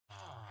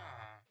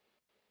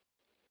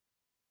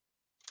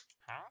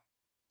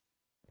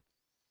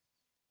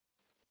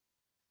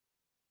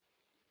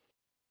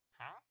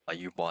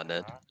You want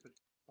it?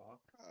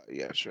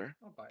 Yeah, sure.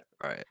 I'll buy it.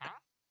 Alright.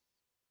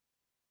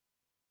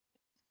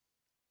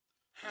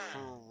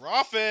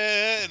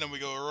 Profit! And then we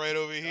go right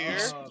over here.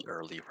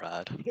 Early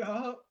rad.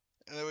 Yup.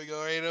 And then we go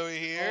right over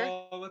here.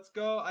 Oh, let's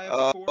go. I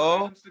have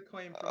 4 items to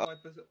claim from my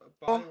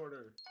buy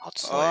order. Hot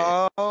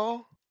slate.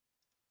 Oh.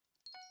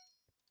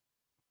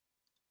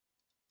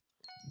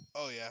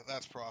 Oh yeah,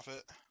 that's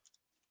profit.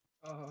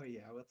 Oh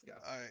yeah, let's go.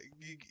 Alright,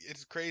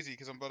 it's crazy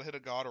because I'm about to hit a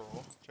god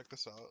roll. Check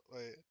this out.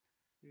 Wait.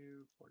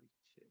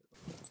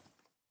 242.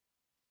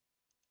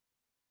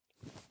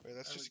 Wait,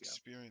 that's There just we go.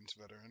 experience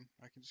veteran.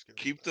 I can just get rid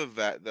Keep of that. the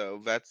vet though.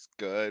 Vet's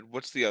good.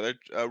 What's the other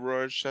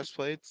Aurora chest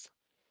plates?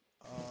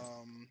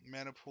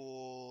 Mana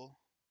pool.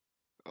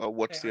 Oh,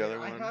 what's Hey, the other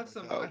I one? have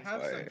some. Oh, I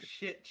have some boy.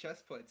 shit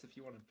chest plates if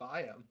you want to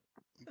buy them.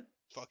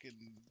 Fucking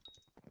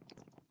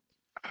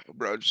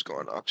Bro, just go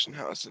on auction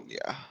house and yeah.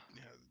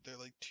 yeah, they're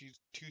like 2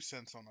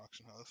 cents on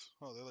auction house.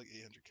 Oh, they're like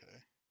 800k.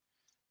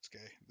 It's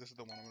okay. This is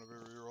the one I'm gonna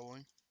be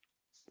re-rolling.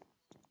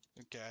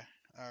 Okay.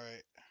 All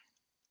right.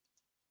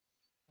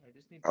 I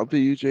just need. I'll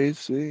be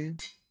UJC.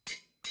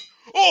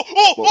 Oh!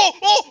 Oh! Oh!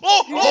 Oh!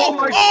 Oh! Oh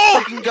my Oh!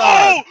 fucking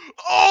god!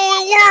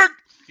 Oh! It worked!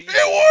 It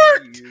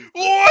worked!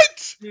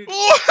 What? Dude.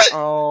 What?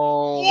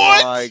 Oh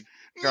What? my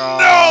No!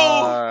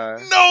 god!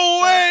 No That's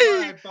why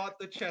way! I bought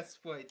the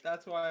chest plate.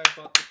 That's why I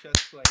bought the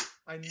chest plate.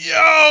 I knew.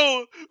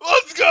 Yo!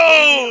 Let's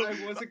go! I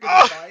wasn't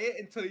gonna buy it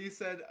until you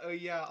said, "Oh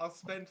yeah, I'll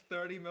spend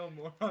 30 mil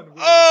more on." Wheel of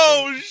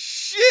Oh Fate."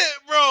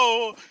 shit,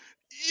 bro!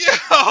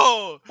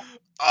 Yo!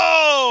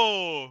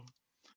 Oh!